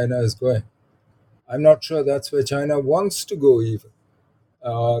where China is going. I'm not sure that's where China wants to go, even.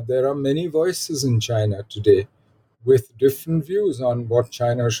 There are many voices in China today with different views on what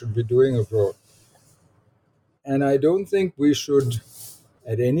China should be doing abroad. And I don't think we should,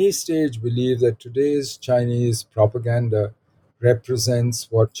 at any stage, believe that today's Chinese propaganda represents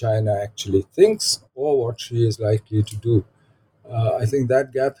what China actually thinks or what she is likely to do. I think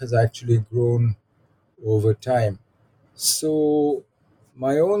that gap has actually grown over time. So,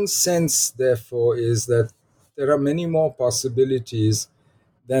 my own sense, therefore, is that there are many more possibilities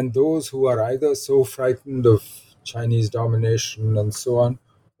than those who are either so frightened of Chinese domination and so on,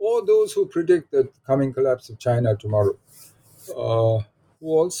 or those who predict the coming collapse of China tomorrow, who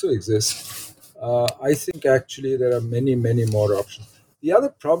also exist. I think actually there are many, many more options. The other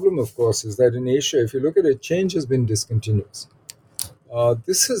problem, of course, is that in Asia, if you look at it, change has been discontinuous.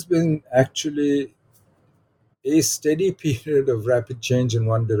 This has been actually a steady period of rapid change in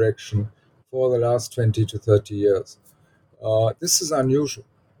one direction for the last 20 to 30 years. This is unusual.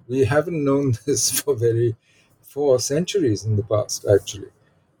 We haven't known this for centuries in the past, actually.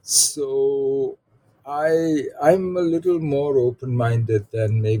 So I'm a little more open-minded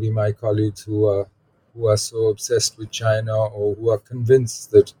than maybe my colleagues who are so obsessed with China or who are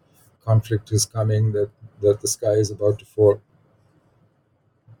convinced that conflict is coming, that the sky is about to fall.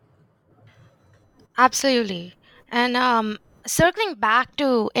 Absolutely. And circling back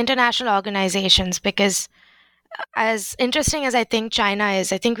to international organizations, because as interesting as I think China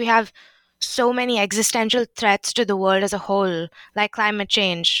is, I think we have so many existential threats to the world as a whole, like climate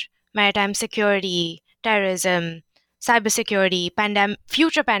change, maritime security, terrorism, cybersecurity,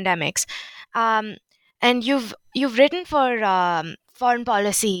 future pandemics. Um, and you've written for Foreign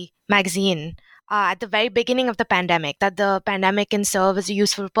Policy magazine at the very beginning of the pandemic that the pandemic can serve as a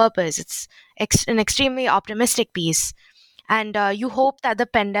useful purpose. It's an extremely optimistic piece, and you hope that the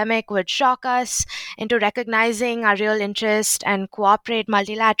pandemic would shock us into recognizing our real interest and cooperate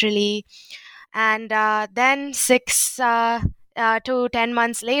multilaterally. And then 6 to 10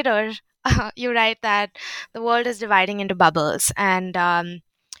 months later, you write that the world is dividing into bubbles. And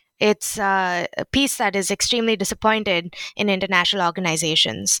it's a piece that is extremely disappointed in international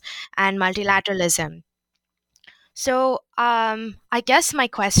organizations and multilateralism. So I guess my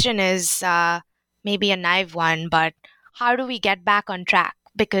question is maybe a naive one, but how do we get back on track?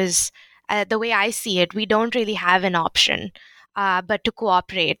 Because the way I see it, we don't really have an option but to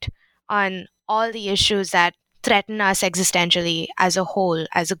cooperate on all the issues that threaten us existentially as a whole,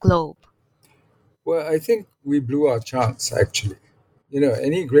 as a globe. Well, I think we blew our chance, actually.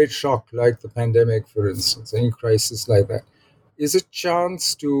 Any great shock like the pandemic, for instance, any crisis like that, is a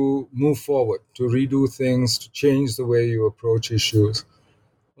chance to move forward, to redo things, to change the way you approach issues.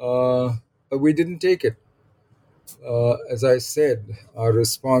 But we didn't take it. As I said, our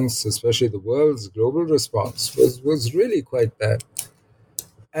response, especially the world's global response, was really quite bad.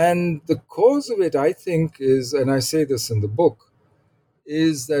 And the cause of it, I think, is, and I say this in the book,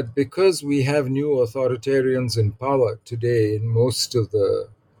 is that because we have new authoritarians in power today in most of the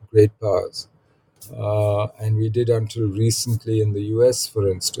great powers, and we did until recently in the US, for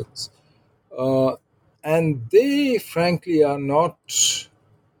instance, uh, and they, frankly, are not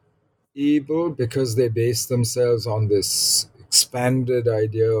able, because they base themselves on this expanded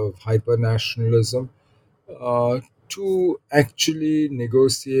idea of hyper-nationalism, to actually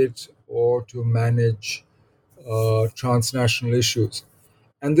negotiate or to manage transnational issues.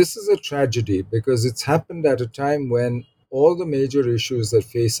 And this is a tragedy because it's happened at a time when all the major issues that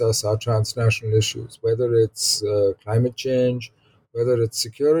face us are transnational issues, whether it's climate change, whether it's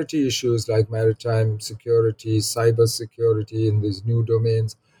security issues like maritime security, cyber security in these new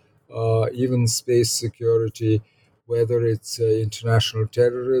domains, even space security, whether it's international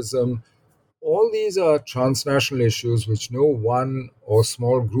terrorism. All these are transnational issues which no one or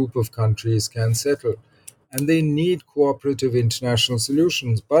small group of countries can settle. And they need cooperative international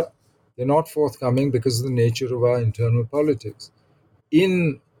solutions, but they're not forthcoming because of the nature of our internal politics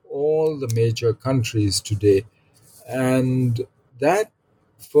in all the major countries today. And that,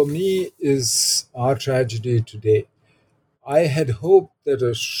 for me, is our tragedy today. I had hoped that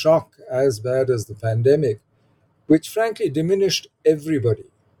a shock as bad as the pandemic, which frankly diminished everybody,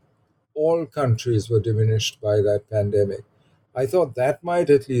 all countries were diminished by that pandemic. I thought that might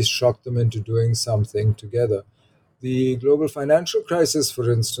at least shock them into doing something together. The global financial crisis,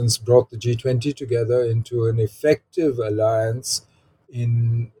 for instance, brought the G20 together into an effective alliance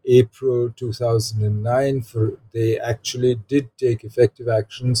in April 2009. They actually did take effective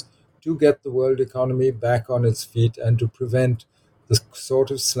actions to get the world economy back on its feet and to prevent the sort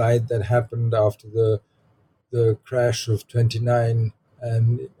of slide that happened after the crash of 29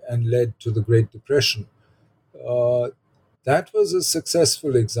 and led to the Great Depression. Uh, that was a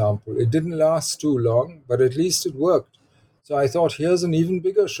successful example. It didn't last too long, but at least it worked. So I thought, here's an even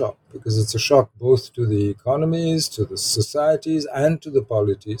bigger shock because it's a shock both to the economies, to the societies, and to the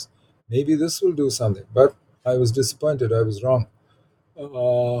polities. Maybe this will do something. But I was disappointed. I was wrong.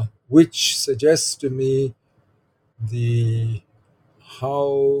 Which suggests to me the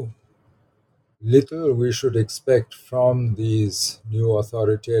how little we should expect from these new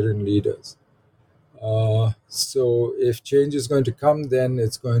authoritarian leaders. So if change is going to come, then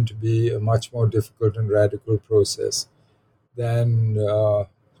it's going to be a much more difficult and radical process than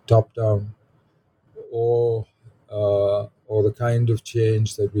top down, or the kind of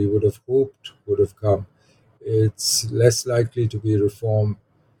change that we would have hoped would have come. It's less likely to be reform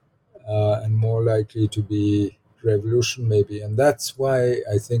and more likely to be revolution, maybe. And that's why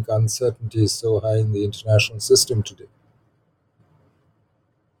I think uncertainty is so high in the international system today.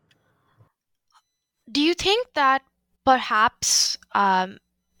 Do you think that perhaps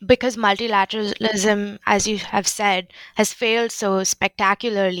because multilateralism, as you have said, has failed so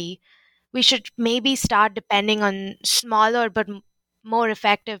spectacularly, we should maybe start depending on smaller but more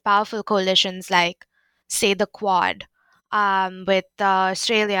effective, powerful coalitions like, say, the Quad, with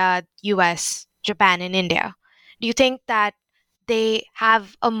Australia, US, Japan, and India? Do you think that they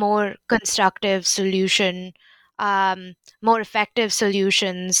have a more constructive solution, more effective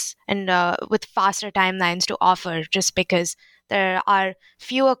solutions, and with faster timelines to offer just because there are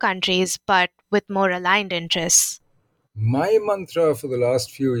fewer countries but with more aligned interests? My mantra for the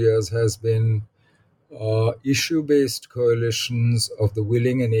last few years has been issue based coalitions of the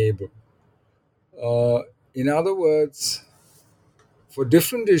willing and able. In other words, for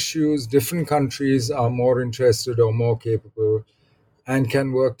different issues, different countries are more interested or more capable and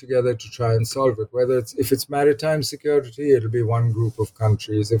can work together to try and solve it. Whether it's if it's maritime security, it'll be one group of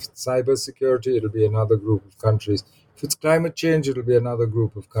countries. If it's cyber security, it'll be another group of countries. If it's climate change, it'll be another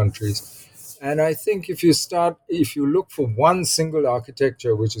group of countries. And I think if you look for one single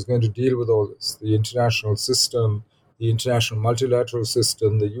architecture which is going to deal with all this, the international system, the international multilateral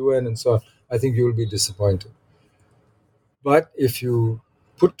system, the UN, and so on, I think you'll be disappointed. But if you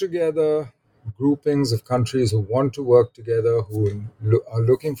put together groupings of countries who want to work together, who are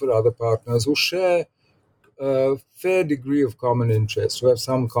looking for other partners, who share a fair degree of common interest, who have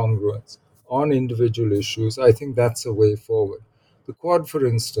some congruence on individual issues. I think that's a way forward. The Quad, for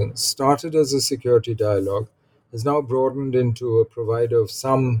instance, started as a security dialogue, has now broadened into a provider of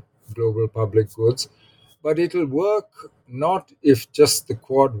some global public goods, but it'll work not if just the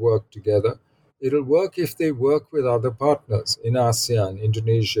Quad work together. It'll work if they work with other partners in ASEAN,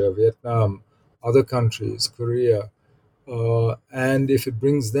 Indonesia, Vietnam, other countries, Korea, and if it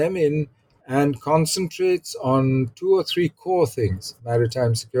brings them in and concentrates on two or three core things,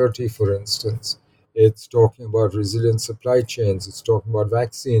 maritime security, for instance, it's talking about resilient supply chains, it's talking about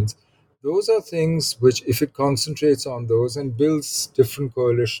vaccines. Those are things which, if it concentrates on those and builds different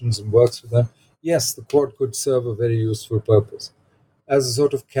coalitions and works with them, yes, the Quad could serve a very useful purpose as a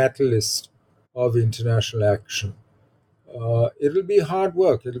sort of catalyst of international action. It'll be hard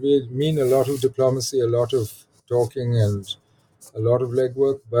work. Mean a lot of diplomacy, a lot of talking, and a lot of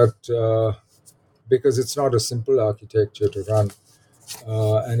legwork, but because it's not a simple architecture to run,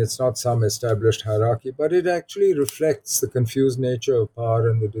 and it's not some established hierarchy, but it actually reflects the confused nature of power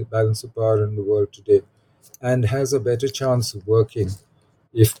and the balance of power in the world today, and has a better chance of working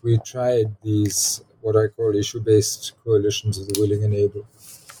if we tried these, what I call issue-based coalitions of the willing and able.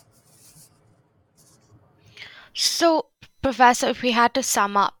 So, Professor, if we had to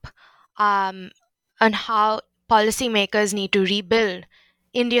sum up um, on how policymakers need to rebuild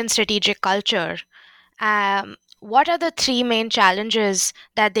Indian strategic culture, what are the three main challenges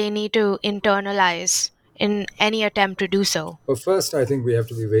that they need to internalize in any attempt to do so? But first, I think we have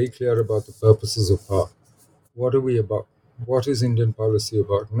to be very clear about the purposes of power. What are we about? What is Indian policy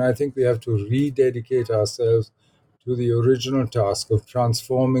about? And I think we have to rededicate ourselves to the original task of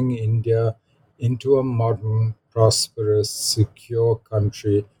transforming India into a modern, prosperous, secure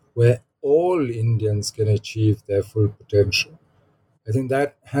country where all Indians can achieve their full potential. I think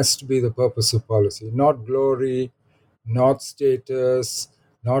that has to be the purpose of policy, not glory, not status,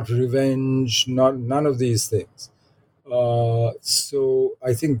 not revenge, not none of these things. So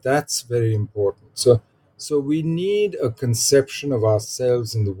I think that's very important. So we need a conception of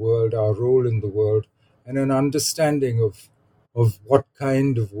ourselves in the world, our role in the world, and an understanding of what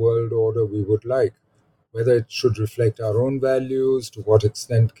kind of world order we would like, whether it should reflect our own values, to what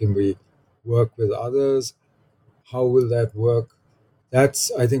extent can we work with others, how will that work?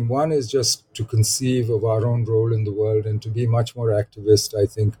 That's, I think, one is just to conceive of our own role in the world and to be much more activist, I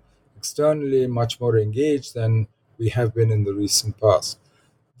think, externally, much more engaged than we have been in the recent past.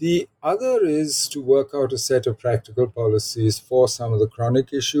 The other is to work out a set of practical policies for some of the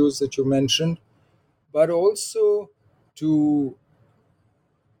chronic issues that you mentioned, but also to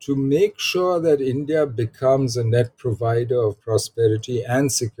make sure that India becomes a net provider of prosperity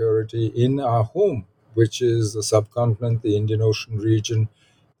and security in our home, which is the subcontinent, the Indian Ocean region,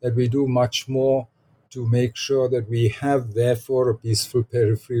 that we do much more to make sure that we have, therefore, a peaceful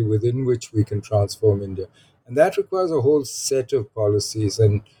periphery within which we can transform India. And that requires a whole set of policies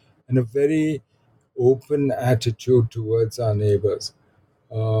and a very open attitude towards our neighbors.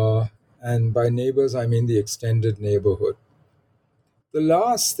 And by neighbors, I mean the extended neighborhood. The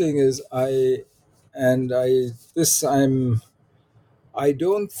last thing is I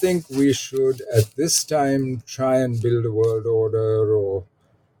don't think we should at this time try and build a world order, or,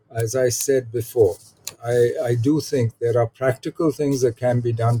 as I said before, I do think there are practical things that can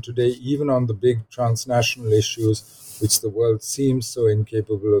be done today, even on the big transnational issues which the world seems so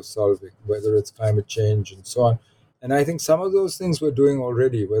incapable of solving, whether it's climate change and so on. And I think some of those things we're doing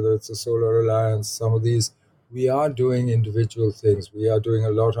already, whether it's the Solar Alliance, some of these, we are doing individual things. We are doing a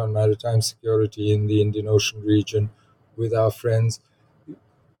lot on maritime security in the Indian Ocean region with our friends.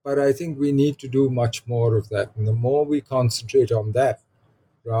 But I think we need to do much more of that. And the more we concentrate on that,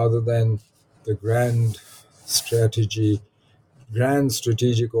 rather than the grand strategic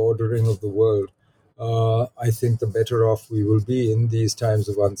ordering of the world, I think the better off we will be in these times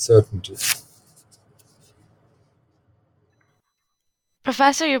of uncertainty.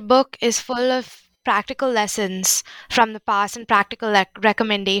 Professor, your book is full of practical lessons from the past and practical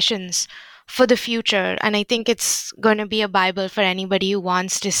recommendations for the future. And I think it's going to be a Bible for anybody who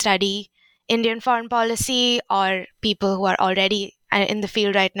wants to study Indian foreign policy or people who are already in the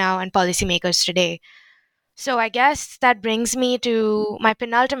field right now and policymakers today. So I guess that brings me to my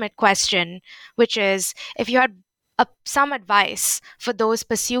penultimate question, which is if you had some advice for those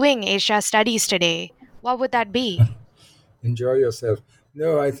pursuing Asia studies today, what would that be? Enjoy yourself.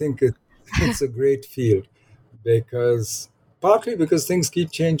 No, I think it's a great field because partly because things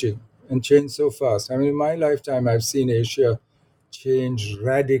keep changing and change so fast. I mean, in my lifetime, I've seen Asia change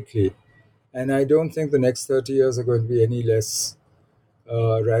radically And I don't think the next 30 years are going to be any less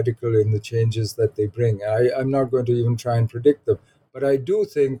radical in the changes that they bring. I'm not going to even try and predict them, but I do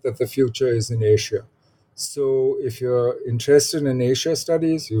think that the future is in Asia. So if you're interested in Asia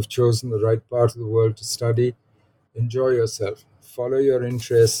studies, you've chosen the right part of the world to study. Enjoy yourself, follow your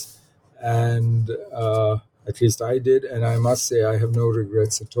interests, and at least I did, and I must say I have no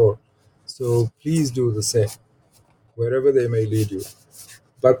regrets at all. So please do the same, wherever they may lead you,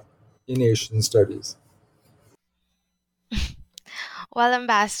 but in Asian studies. Well,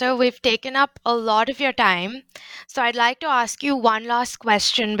 Ambassador, we've taken up a lot of your time, so I'd like to ask you one last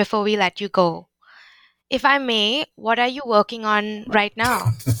question before we let you go. If I may, what are you working on right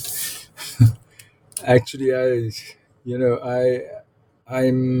now? Actually, you know,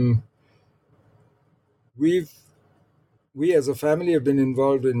 I'm, we've, we as a family have been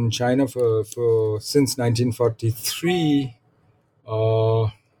involved in China for since 1943.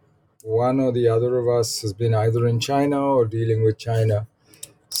 One or the other of us has been either in China or dealing with China.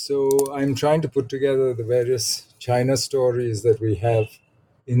 So I'm trying to put together the various China stories that we have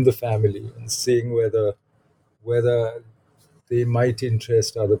in the family and seeing whether they might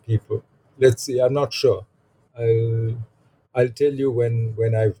interest other people. Let's see. I'm not sure. I'll I'll tell you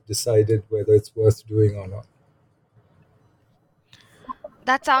when I've decided whether it's worth doing or not.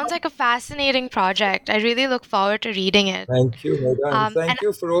 That sounds like a fascinating project. I really look forward to reading it. Thank you, Meda, and And thank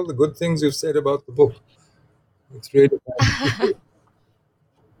you for all the good things you've said about the book. It's really nice to hear.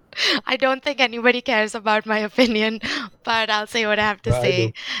 I don't think anybody cares about my opinion, but I'll say what I have to I say.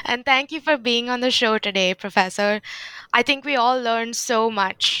 do. And thank you for being on the show today, Professor. I think we all learned so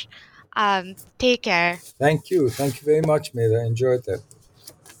much. Take care. Thank you. Thank you very much, Meda. Enjoyed that.